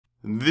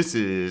This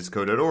is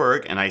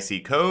code.org, and I see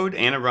code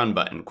and a run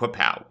button.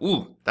 Quapow.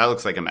 Ooh, that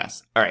looks like a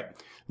mess. All right.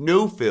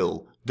 No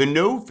fill. The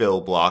no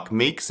fill block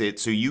makes it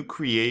so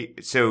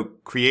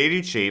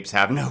created shapes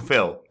have no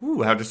fill.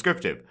 Ooh, how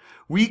descriptive.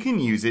 We can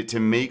use it to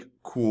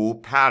make cool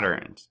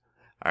patterns.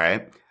 All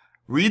right.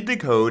 Read the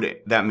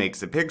code that makes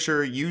the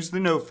picture. Use the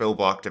no fill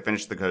block to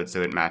finish the code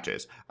so it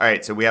matches. All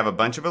right. So we have a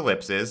bunch of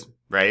ellipses,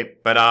 right?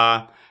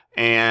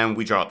 And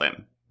we draw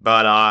them.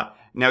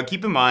 Now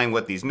keep in mind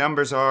what these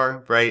numbers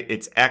are, right?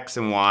 It's X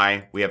and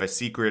Y. We have a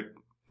secret,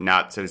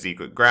 not so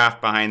secret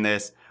graph behind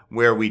this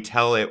where we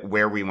tell it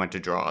where we want to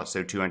draw.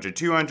 So 200,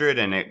 200,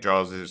 and it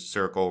draws a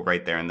circle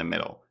right there in the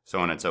middle, so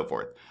on and so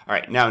forth. All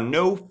right, now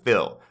no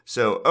fill.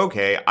 So,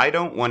 okay, I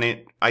don't want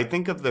it, I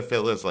think of the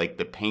fill as like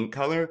the paint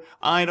color.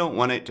 I don't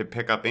want it to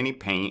pick up any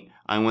paint.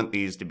 I want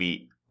these to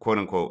be quote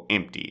unquote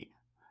empty.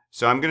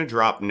 So I'm gonna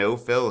drop no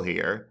fill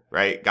here,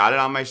 right? Got it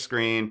on my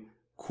screen.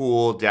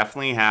 Cool,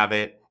 definitely have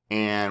it.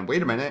 And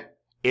wait a minute,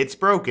 it's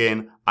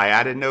broken. I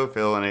added no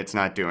fill and it's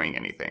not doing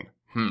anything.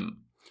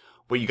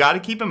 What you got to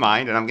keep in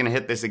mind, and I'm going to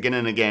hit this again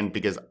and again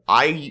because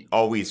I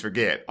always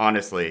forget,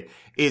 honestly,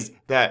 is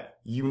that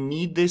you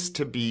need this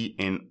to be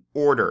in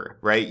order,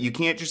 right? You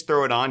can't just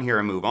throw it on here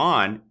and move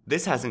on.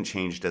 This hasn't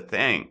changed a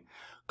thing.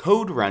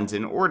 Code runs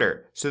in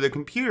order. So the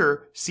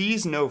computer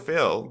sees no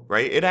fill,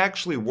 right? It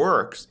actually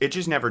works. It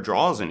just never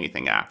draws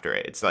anything after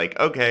it. It's like,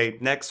 okay,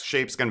 next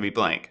shape's going to be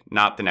blank,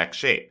 not the next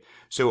shape.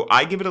 So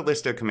I give it a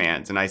list of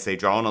commands and I say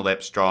draw an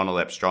ellipse, draw an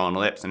ellipse, draw an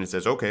ellipse, and it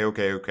says okay,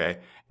 okay, okay.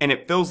 And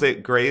it fills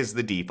it gray is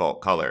the default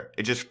color.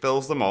 It just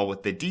fills them all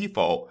with the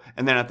default.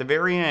 And then at the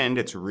very end,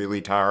 it's really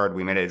tired.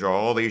 We made it draw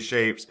all these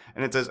shapes.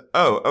 And it says,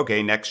 oh,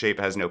 okay, next shape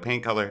has no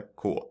paint color.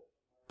 Cool.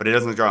 But it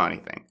doesn't draw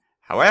anything.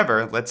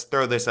 However, let's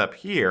throw this up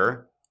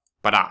here.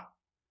 Ba-da.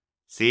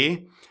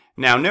 See?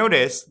 Now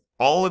notice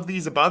all of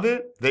these above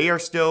it, they are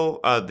still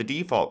the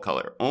default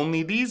color.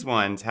 Only these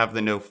ones have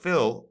the no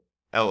fill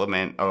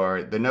element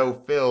or the no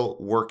fill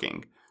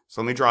working.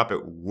 So let me drop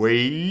it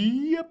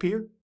way up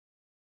here.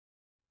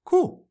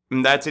 Cool.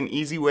 And that's an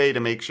easy way to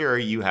make sure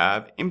you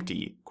have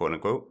empty, quote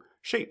unquote,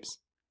 shapes.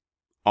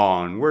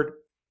 Onward.